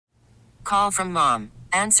Call from mom.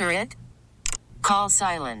 Answer it. Call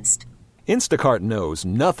silenced. Instacart knows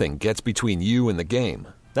nothing gets between you and the game.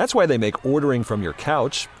 That's why they make ordering from your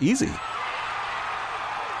couch easy.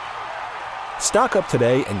 Stock up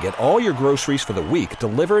today and get all your groceries for the week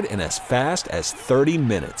delivered in as fast as 30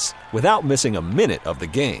 minutes without missing a minute of the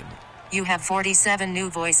game. You have 47 new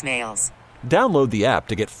voicemails. Download the app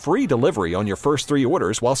to get free delivery on your first 3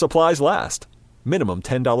 orders while supplies last. Minimum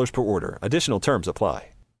 $10 per order. Additional terms apply.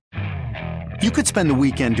 You could spend the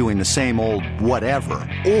weekend doing the same old whatever,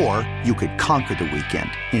 or you could conquer the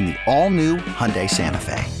weekend in the all-new Hyundai Santa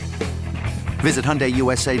Fe. Visit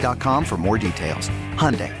HyundaiUSA.com for more details.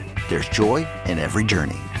 Hyundai, there's joy in every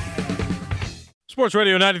journey. Sports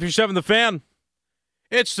Radio 93.7 The Fan.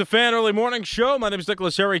 It's the Fan Early Morning Show. My name is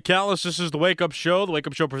Nicholas Harry Callas. This is the Wake Up Show. The Wake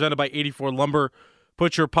Up Show presented by 84 Lumber.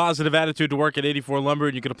 Put your positive attitude to work at 84 Lumber,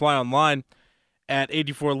 and you can apply online at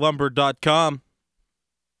 84lumber.com.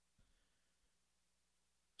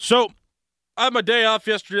 So, I had my day off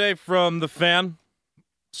yesterday from the Fan.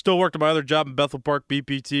 Still worked at my other job in Bethel Park,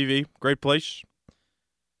 BPTV. Great place.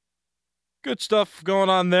 Good stuff going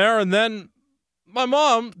on there. And then my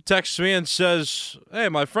mom texts me and says, hey,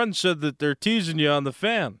 my friend said that they're teasing you on the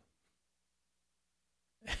Fan.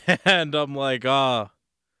 And I'm like, I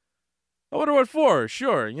wonder what for.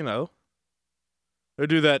 Sure, They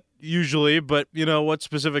do that usually, but, what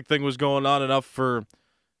specific thing was going on enough for,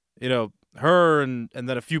 her and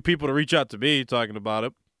then a few people to reach out to me talking about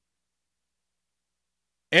it.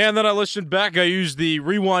 And then I listened back. I used the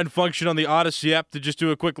rewind function on the Odyssey app to just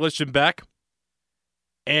do a quick listen back.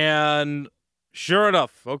 And sure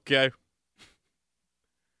enough, okay.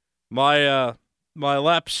 My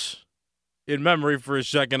lapse in memory for a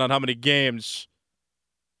second on how many games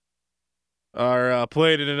are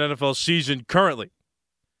played in an NFL season currently.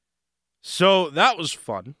 So that was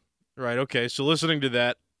fun. Right, okay, so listening to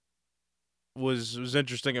that was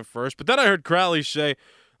interesting at first. But then I heard Crowley say,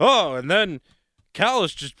 and then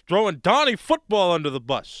Callas just throwing Donnie Football under the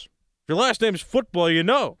bus. If your last name's Football,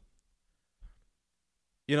 and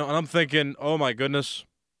I'm thinking, oh my goodness,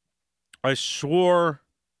 I swore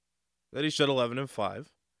that he said 11-5.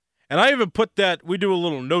 And I even put that, we do a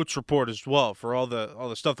little notes report as well for all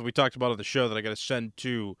the stuff that we talked about on the show that I got to send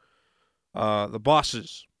to the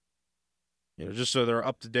bosses. Just so they're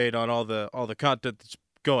up to date on all the content that's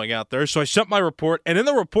going out there. So I sent my report, and in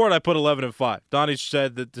the report I put 11-5. Donnie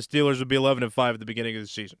said that the Steelers would be 11-5 at the beginning of the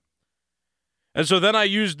season. And so then I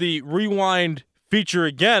used the rewind feature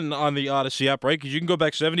again on the Odyssey app, right? Because you can go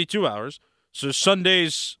back 72 hours. So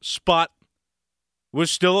Sunday's spot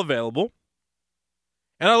was still available.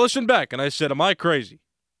 And I listened back, and I said, am I crazy?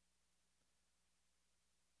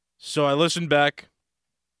 So I listened back,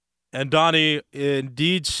 and Donnie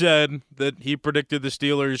indeed said that he predicted the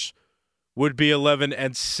Steelers would be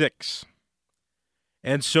 11-6.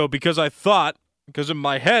 And so because in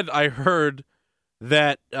my head I heard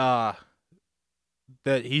that that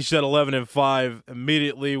he said 11-5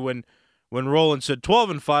 immediately when Roland said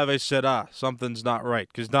 12-5, I said, something's not right,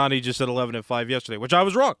 because Donnie just said 11-5 yesterday, which I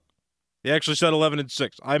was wrong. He actually said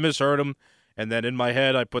 11-6. I misheard him, and then in my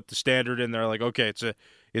head I put the standard in there, like, okay,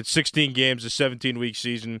 it's 16 games, a 17-week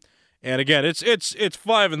season. And again, it's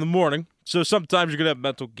 5 in the morning, so sometimes you're going to have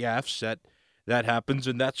mental gaffes. That happens,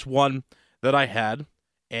 and that's one that I had.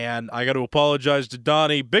 And I got to apologize to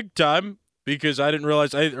Donnie big time because I didn't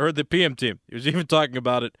realize I heard the PM team. He was even talking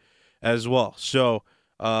about it as well. So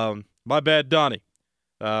my bad, Donnie.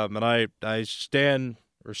 And I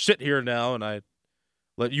sit here now, and I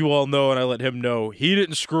let you all know, and I let him know he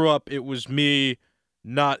didn't screw up. It was me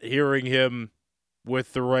not hearing him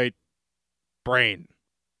with the right brain,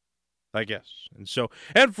 I guess.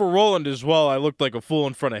 And for Roland as well, I looked like a fool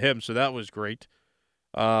in front of him, so that was great.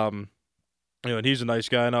 And he's a nice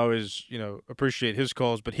guy, and I always, appreciate his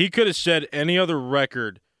calls. But he could have said any other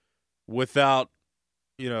record without,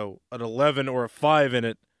 an 11 or a 5 in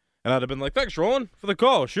it, and I'd have been like, thanks, Roland, for the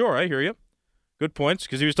call. Sure, I hear you. Good points,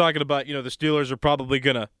 because he was talking about, the Steelers are probably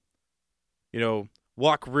going to,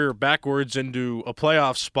 walk rear backwards into a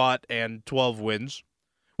playoff spot and 12 wins.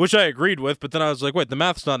 Which I agreed with, but then I was like, wait, the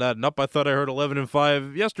math's not adding up. I thought I heard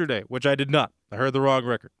 11-5 yesterday, which I did not. I heard the wrong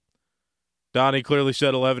record. Donnie clearly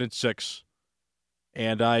said 11-6.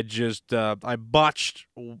 And I just, I botched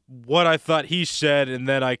what I thought he said, and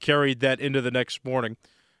then I carried that into the next morning.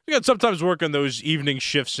 You got sometimes work on those evening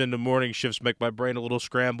shifts into morning shifts make my brain a little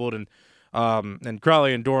scrambled. And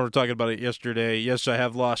Crowley and Dorn were talking about it yesterday. Yes, I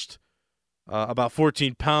have lost about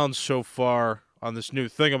 14 pounds so far on this new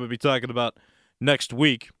thing I'm going to be talking about next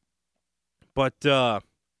week. But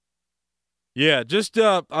Yeah, just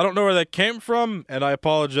I don't know where that came from, and I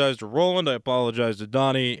apologize to Roland, I apologize to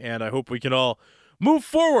Donnie, and I hope we can all move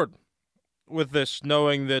forward with this,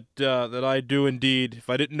 knowing that that I do indeed. If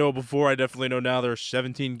I didn't know before, I definitely know now. There are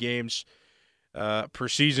 17 games per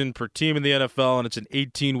season per team in the NFL, and it's an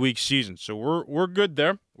 18-week season, so we're good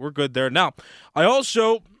there. We're good there. Now, I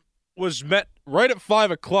also was met right at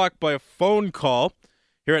 5 o'clock by a phone call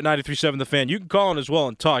here at 93.7 The Fan. You can call in as well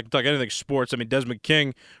and talk anything sports. I mean, Desmond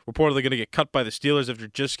King reportedly going to get cut by the Steelers after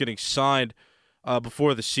just getting signed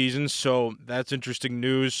before the season, so that's interesting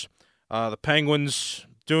news. The Penguins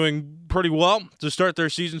doing pretty well to start their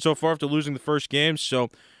season so far after losing the first game, so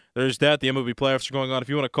there's that. The MLB playoffs are going on. If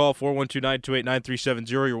you want to call 412-928-9370,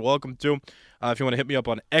 you're welcome to. If you want to hit me up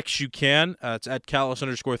on X, you can. It's at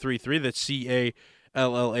Callas_33. That's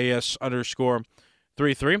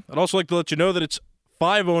CALLAS_33. I'd also like to let you know that it's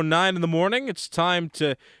 5:09 in the morning. It's time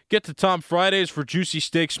to get to Tom Fridays for juicy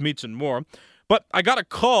steaks, meats, and more. But I got a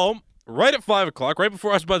call right at 5 o'clock, right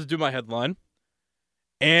before I was about to do my headline.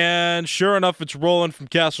 And sure enough, it's Roland from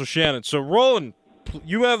Castle Shannon. So, Roland,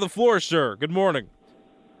 you have the floor, sir. Good morning.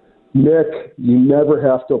 Nick, you never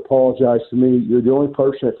have to apologize to me. You're the only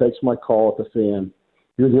person that takes my call at the Fan.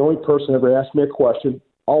 You're the only person that ever asked me a question,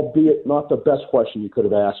 albeit not the best question you could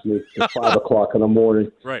have asked me at 5 o'clock in the morning.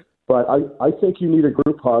 Right. But I think you need a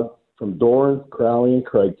group hug from Doran, Crowley, and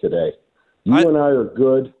Craig today. You and I are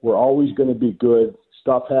good. We're always going to be good.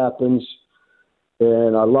 Stuff happens.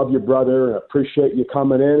 And I love your brother and appreciate you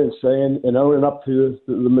coming in and saying and owning up to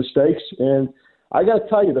the mistakes. And I got to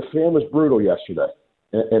tell you, the Fan was brutal yesterday.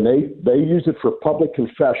 And they used it for public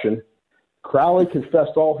confession. Crowley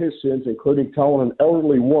confessed all his sins, including telling an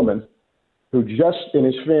elderly woman who just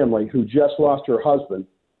lost her husband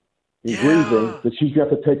in grieving that she's going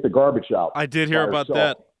to have to take the garbage out. I did hear about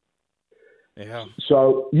that. Yeah.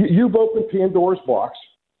 So you've opened Pandora's box.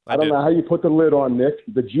 I don't know how you put the lid on, Nick.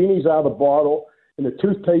 The genie's out of the bottle and the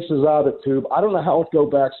toothpaste is out of the tube. I don't know how it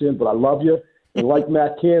goes back in, but I love you. And like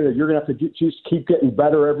Matt Canada, you're going to have to just keep getting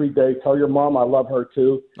better every day. Tell your mom I love her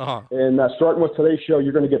too. Uh-huh. And starting with today's show,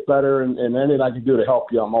 you're going to get better. And anything I can do to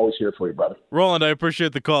help you, I'm always here for you, brother. Roland, I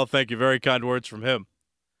appreciate the call. Thank you. Very kind words from him.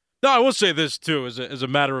 No, I will say this, too, as a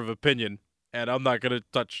matter of opinion, and I'm not going to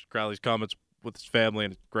touch Crowley's comments with his family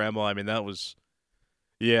and his grandma. I mean, that was,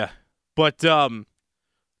 yeah. But him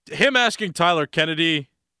asking Tyler Kennedy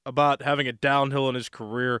about having a downhill in his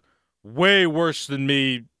career, way worse than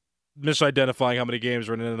me misidentifying how many games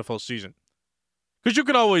are in an NFL season. Because you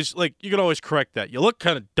can always correct that. You look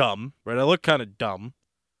kind of dumb, right? I look kind of dumb.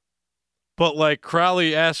 But, like,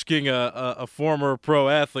 Crowley asking a former pro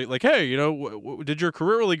athlete, like, hey, did your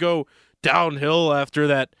career really go downhill after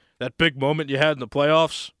that big moment you had in the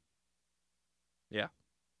playoffs? Yeah.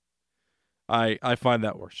 I find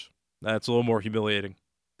that worse. That's a little more humiliating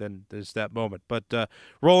than is that moment. But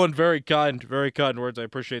Roland, very kind words. I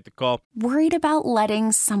appreciate the call. Worried about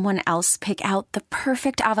letting someone else pick out the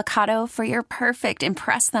perfect avocado for your perfect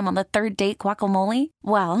impress them on the third date guacamole?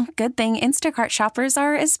 Well, good thing Instacart shoppers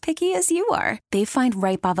are as picky as you are. They find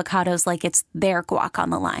ripe avocados like it's their guac on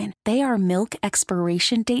the line. They are milk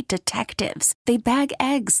expiration date detectives. They bag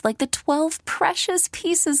eggs like the 12 precious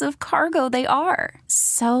pieces of cargo they are.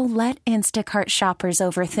 So let Instacart shoppers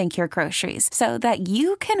overthink your groceries so that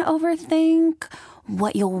you can overthink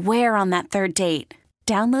what you'll wear on that third date.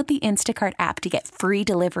 Download the Instacart app to get free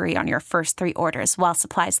delivery on your first 3 orders while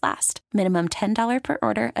supplies last. Minimum $10 per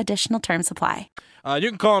order. Additional terms apply. You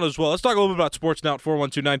can call in as well. Let's talk a little bit about sports now at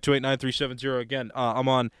 412-928-9370. Again, I'm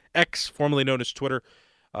on X, formerly known as Twitter,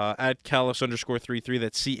 at Callas_33.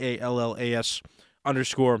 That's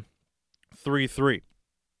CALLAS_33.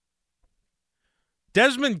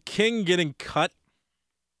 Desmond King getting cut.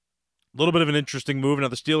 A little bit of an interesting move. Now,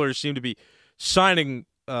 the Steelers seem to be signing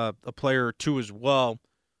a player or two as well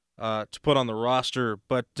to put on the roster.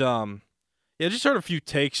 But, just heard a few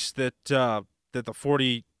takes that the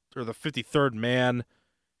 40 or the 53rd man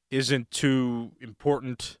isn't too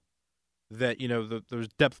important, that, those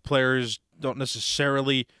depth players don't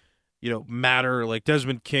necessarily, matter. Like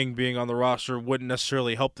Desmond King being on the roster wouldn't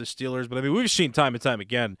necessarily help the Steelers. But, I mean, we've seen time and time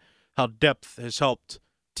again how depth has helped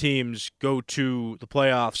teams go to the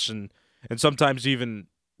playoffs and sometimes even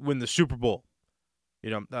win the Super Bowl,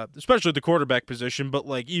 especially at the quarterback position, but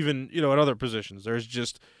like even, at other positions, there are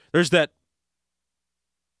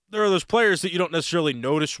those players that you don't necessarily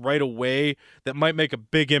notice right away that might make a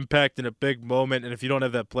big impact in a big moment. And if you don't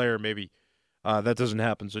have that player, maybe that doesn't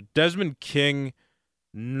happen. So Desmond King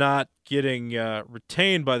not getting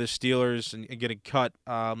retained by the Steelers and getting cut,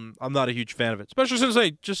 I'm not a huge fan of it, especially since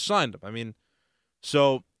they just signed him. I mean,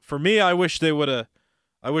 so for me, I wish they would have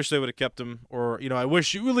I wish they would have kept him, or I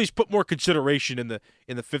wish you at least put more consideration in the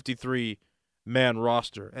 53-man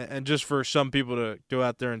roster. And just for some people to go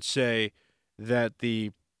out there and say that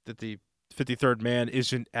the 53rd man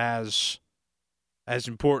isn't as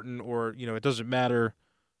important, or it doesn't matter,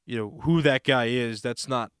 who that guy is. That's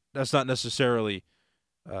not necessarily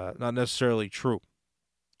true.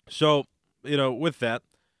 So with that,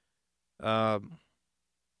 I'll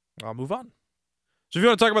move on. So if you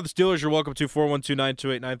want to talk about the Steelers, you're welcome to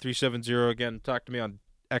 412-928-9370. Again, talk to me on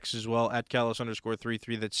X as well, at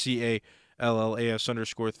Callas_33. That's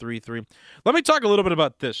CALLAS_33. Let me talk a little bit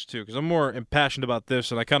about this, too, because I'm more impassioned about this,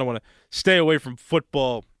 and I kind of want to stay away from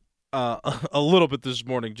football a little bit this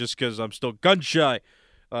morning just because I'm still gun-shy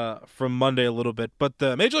from Monday a little bit. But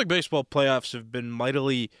the Major League Baseball playoffs have been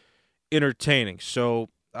mightily entertaining. So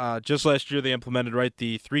just last year they implemented,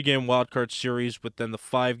 the 3-game wildcard series, with then the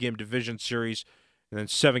 5-game division series, and then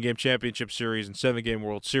 7-game championship series and 7-game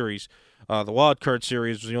World Series. The wild card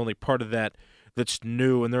series was the only part of that that's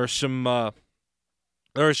new, and there are some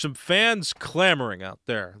fans clamoring out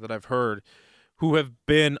there that I've heard who have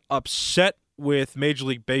been upset with Major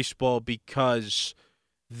League Baseball because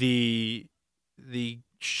the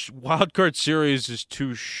wild card series is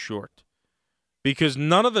too short, because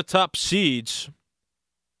none of the top seeds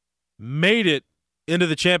made it into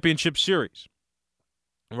the championship series.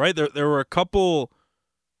 Right? There were a couple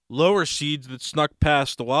lower seeds that snuck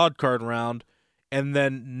past the wild card round, and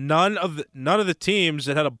then none of the teams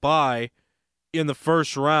that had a bye in the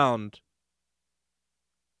first round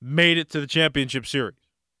made it to the championship series.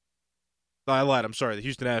 I lied. I'm sorry. The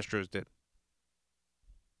Houston Astros did.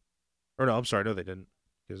 Or no, I'm sorry. No, they didn't,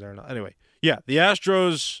 because they're not. Anyway, yeah, the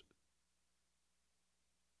Astros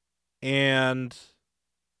and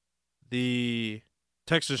the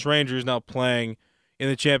Texas Rangers now playing in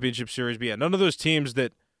the championship series. But yeah, most of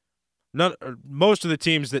the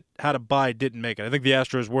teams that had a bye didn't make it. I think the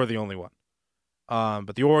Astros were the only one.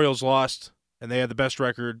 But the Orioles lost, and they had the best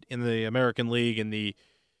record in the American League, and the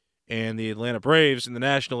Atlanta Braves in the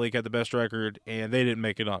National League had the best record, and they didn't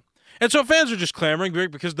make it on. And so fans are just clamoring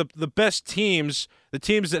because the best teams, the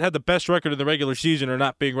teams that had the best record in the regular season, are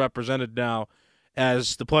not being represented now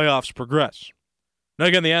as the playoffs progress. Now,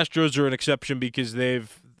 again, the Astros are an exception because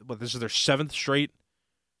this is their 7th straight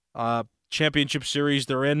championship series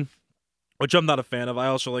they're in, which I'm not a fan of. I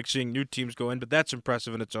also like seeing new teams go in, but that's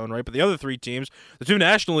impressive in its own right. But the other 3 teams, the 2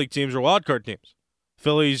 National League teams, are wildcard teams,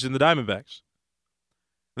 Phillies and the Diamondbacks.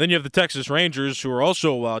 Then you have the Texas Rangers, who are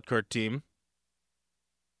also a wildcard team.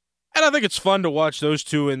 And I think it's fun to watch those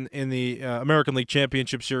two in the American League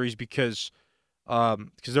Championship Series because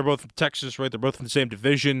they're both from Texas, right? They're both in the same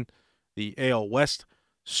division, the AL West.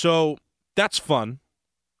 So that's fun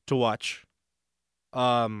to watch.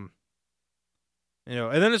 And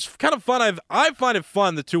then it's kind of fun. I find it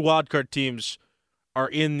fun. The 2 wildcard teams are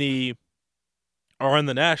in the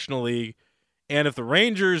National League, and if the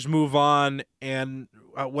Rangers move on and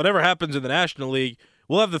whatever happens in the National League,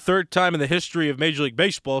 we'll have the 3rd time in the history of Major League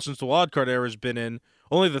Baseball since the wildcard era has been in.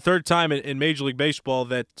 Only the 3rd time in Major League Baseball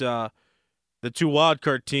that the 2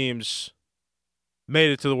 wildcard teams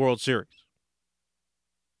made it to the World Series.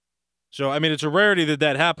 So, I mean, it's a rarity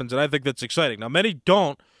that happens, and I think that's exciting. Now, many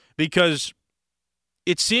don't, because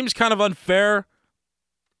it seems kind of unfair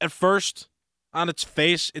at first on its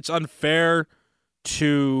face. It's unfair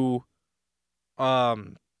to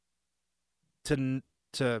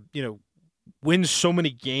win so many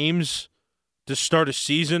games to start a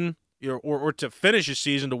season, or to finish a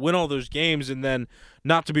season, to win all those games and then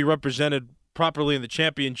not to be represented properly in the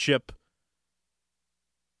championship,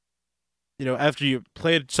 after you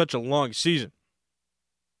played such a long season.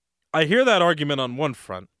 I hear that argument on one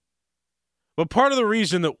front, but part of the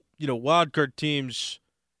reason that, wildcard teams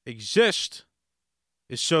exist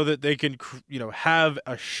is so that they can, have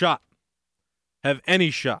a shot, have any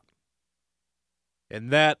shot. And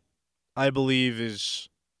that, I believe, is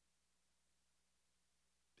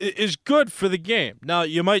good for the game. Now,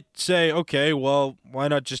 you might say, okay, well, why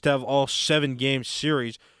not just have all 7-game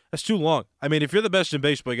series? That's too long. I mean, if you're the best in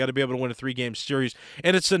baseball, you got to be able to win a 3-game series.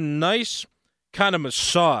 And it's a nice kind of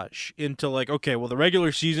massage into okay, well, the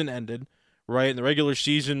regular season ended, right? And the regular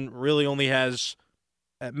season really only has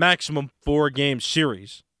at maximum 4-game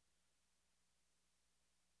series.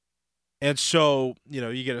 And so,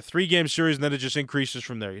 you get a 3-game series, and then it just increases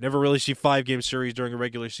from there. You never really see 5-game series during a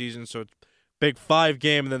regular season, so it's big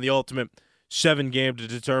 5-game, and then the ultimate 7-game to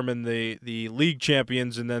determine the league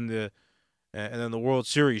champions, and then the World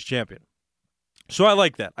Series champion. So I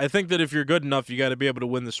like that. I think that if you're good enough, you got to be able to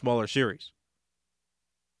win the smaller series.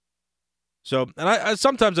 So, and I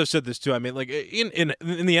sometimes I've said this too. I mean, in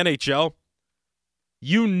the NHL,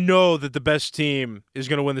 you know that the best team is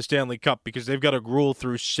going to win the Stanley Cup because they've got to rule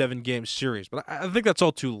through 7-game series. But I think that's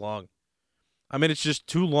all too long. I mean, it's just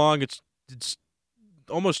too long. It's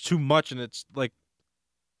almost too much, and it's like,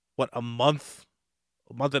 what, a month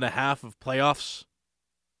and a half of playoffs?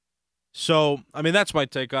 So, I mean, that's my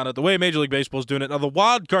take on it. The way Major League Baseball is doing it. Now, the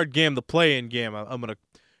wild card game, the play-in game, I'm going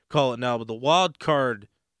to call it now, but the wild card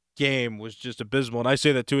game was just abysmal. And I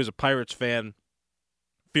say that, too, as a Pirates fan,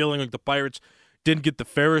 feeling like the Pirates didn't get the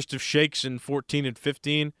fairest of shakes in 14 and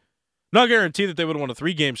 15. Not guarantee that they would have won a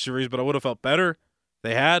 3-game series, but I would have felt better.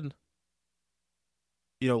 They had,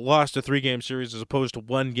 lost a 3-game series as opposed to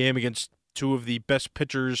 1 game against 2 of the best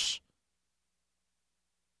pitchers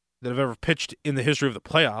that have ever pitched in the history of the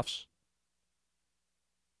playoffs.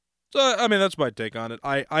 So, I mean, that's my take on it.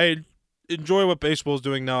 I enjoy what baseball is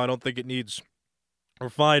doing now. I don't think it needs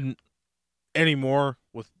refined anymore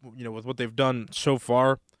with what they've done so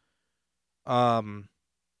far. But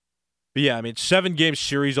yeah, I mean, 7-game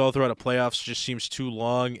series all throughout the playoffs just seems too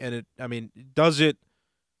long. And does it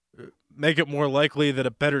make it more likely that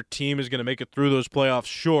a better team is going to make it through those playoffs?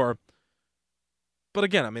 Sure. But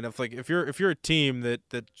again, I mean, if you're a team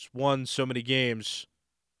that's won so many games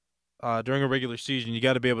during a regular season, you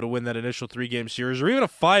got to be able to win that initial 3-game series or even a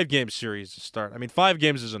 5-game series to start. I mean, 5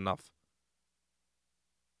 games is enough.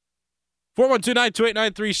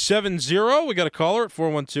 412-928-9370. We got a caller at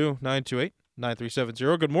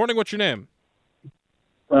 412-928-9370. Good morning. What's your name?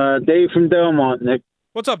 Dave from Delmont, Nick.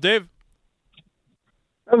 What's up, Dave?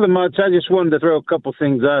 Nothing much. I just wanted to throw a couple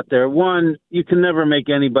things out there. One, you can never make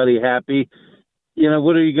anybody happy.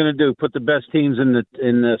 What are you going to do? Put the best teams in the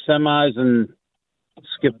semis and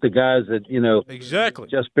skip the guys that, exactly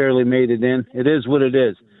just barely made it in? It is what it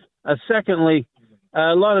is. Secondly,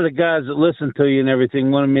 a lot of the guys that listen to you and everything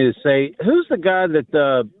wanted me to say, who's the guy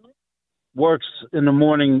that works in the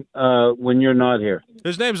morning when you're not here?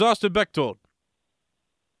 His name's Austin Bechtold.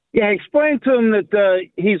 Yeah, explain to him that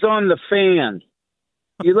he's on the fan.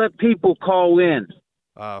 You let people call in.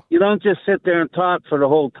 You don't just sit there and talk for the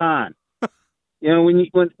whole time.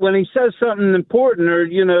 When he says something important, or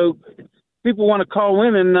people want to call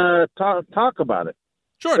in and talk about it.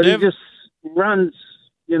 Sure, but Dave. He just runs,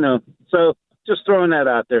 So just throwing that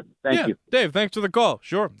out there. Thank you, Dave. Thanks for the call.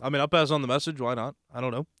 Sure. I mean, I'll pass on the message. Why not? I don't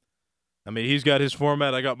know. I mean, he's got his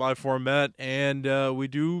format. I got my format, and we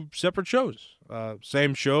do separate shows.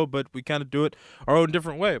 Same show, but we kind of do it our own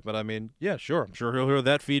different way. But I mean, yeah, sure. I'm sure he'll hear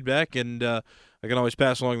that feedback, and I can always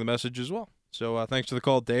pass along the message as well. So thanks for the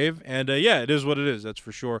call, Dave. And yeah, it is what it is. That's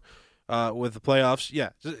for sure. With the playoffs, yeah.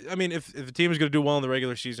 I mean, if a team is going to do well in the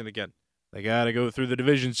regular season again, they got to go through the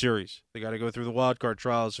division series. They got to go through the wild card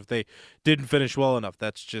trials if they didn't finish well enough.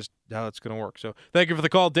 That's just how it's going to work. So thank you for the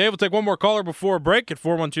call, Dave. We'll take one more caller before a break at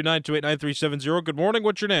 412-928-9370. Good morning.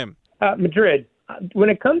 What's your name? Madrid. When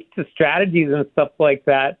it comes to strategies and stuff like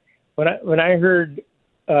that, when I heard,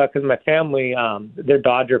 because my family, they're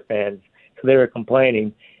Dodger fans, so they were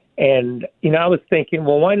complaining. And, I was thinking,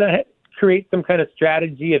 well, why not create some kind of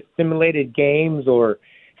strategy of simulated games or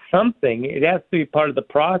something? It has to be part of the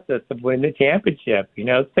process of winning the championship.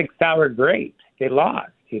 It's like sour grapes. They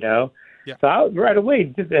lost, Yeah. So I was right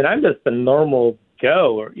away, and I'm just a normal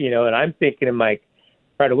Joe, and I'm thinking, right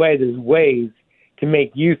away, there's ways to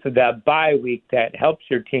make use of that bye week that helps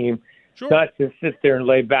your team, sure, not just sit there and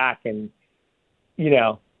lay back and,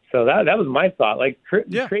 So that was my thought.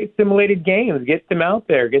 Create simulated games, get them out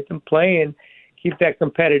there, get them playing, keep that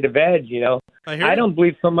competitive edge. I don't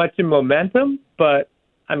believe so much in momentum, but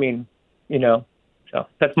I mean, so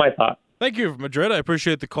that's my thought. Thank you, Madrid. I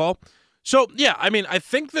appreciate the call. So yeah, I mean, I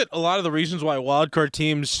think that a lot of the reasons why wildcard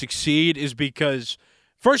teams succeed is because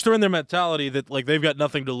first they're in their mentality that they've got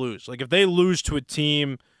nothing to lose. If they lose to a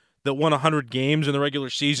team that won 100 games in the regular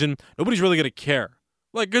season, nobody's really going to care.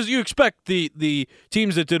 Because you expect the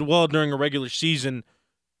teams that did well during a regular season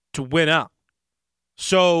to win out.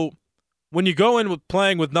 So when you go in with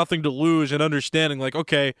playing with nothing to lose and understanding,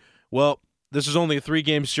 okay, well, this is only a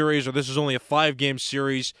 3-game series or this is only a 5-game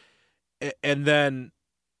series, and then,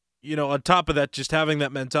 on top of that, just having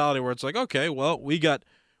that mentality where it's okay, well, we got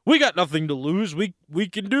nothing to lose. We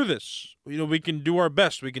can do this. We can do our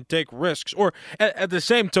best. We can take risks. Or at the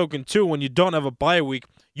same token, too, when you don't have a bye week,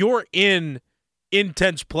 you're in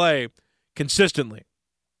intense play consistently.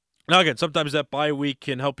 Now again, sometimes that bye week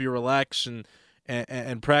can help you relax and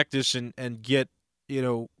practice and get,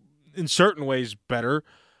 in certain ways better.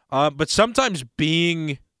 But sometimes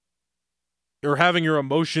being or having your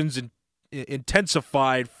emotions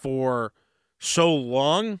intensified for so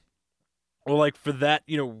long, or for that,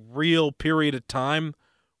 real period of time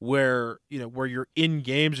where you're in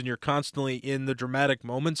games and you're constantly in the dramatic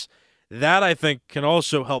moments, that I think can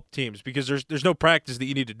also help teams because there's no practice that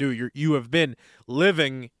you need to do. You have been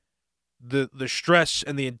living the stress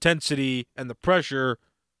and the intensity and the pressure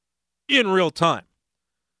in real time.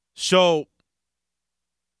 So,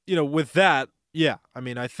 with that, yeah, I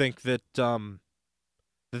mean, I think that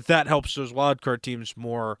that helps those wildcard teams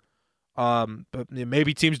more. But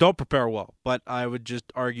maybe teams don't prepare well, but I would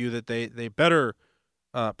just argue that they better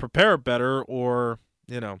prepare better, or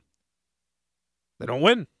they don't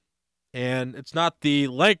win. And it's not the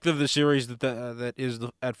length of the series that is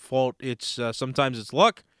at fault. It's sometimes it's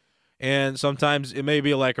luck, and sometimes it may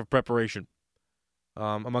be a lack of preparation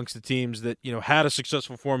amongst the teams that had a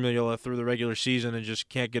successful formula through the regular season and just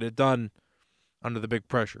can't get it done under the big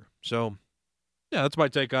pressure. So, yeah, that's my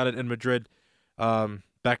take on it in Madrid.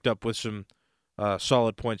 Backed up with some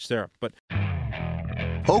solid points there. But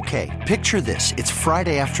Okay, picture this. It's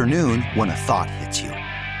Friday afternoon when a thought hits you.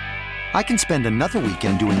 I can spend another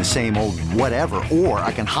weekend doing the same old whatever, or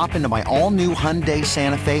I can hop into my all-new Hyundai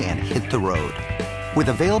Santa Fe and hit the road. With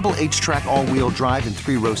available H-Track all-wheel drive and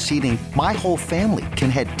 3-row seating, my whole family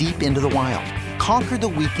can head deep into the wild. Conquer the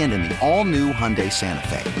weekend in the all-new Hyundai Santa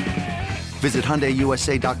Fe. Visit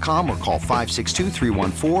HyundaiUSA.com or call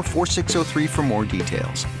 562-314-4603 for more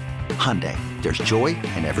details. Hyundai, there's joy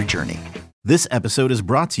in every journey. This episode is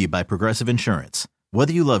brought to you by Progressive Insurance.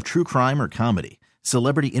 Whether you love true crime or comedy,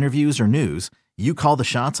 celebrity interviews or news, you call the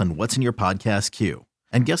shots on what's in your podcast queue.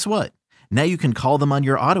 And guess what? Now you can call them on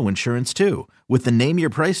your auto insurance too with the Name Your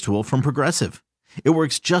Price tool from Progressive. It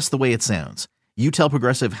works just the way it sounds. You tell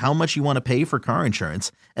Progressive how much you want to pay for car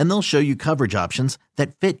insurance, and they'll show you coverage options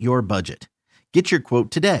that fit your budget. Get your quote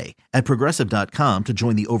today at Progressive.com to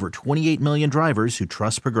join the over 28 million drivers who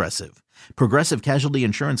trust Progressive. Progressive Casualty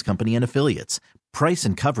Insurance Company and Affiliates. Price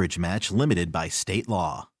and coverage match limited by state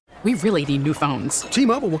law. We really need new phones.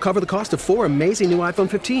 T-Mobile will cover the cost of 4 amazing new iPhone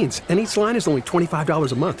 15s, and each line is only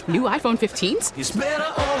 $25 a month. New iPhone 15s? It's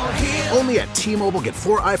better over here. Only at T-Mobile, get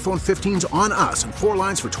 4 iPhone 15s on us and 4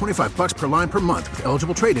 lines for $25 per line per month with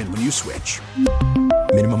eligible trade-in when you switch.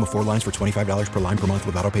 Minimum of 4 lines for $25 per line per month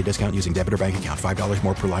with autopay discount using debit or bank account. $5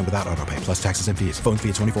 more per line without autopay, plus taxes and fees. Phone fee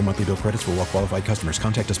at 24 monthly bill credits for well-qualified customers.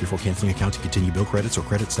 Contact us before canceling account to continue bill credits or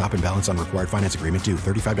credit stop and balance on required finance agreement due.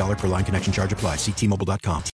 $35 per line connection charge applies. See T-Mobile.com.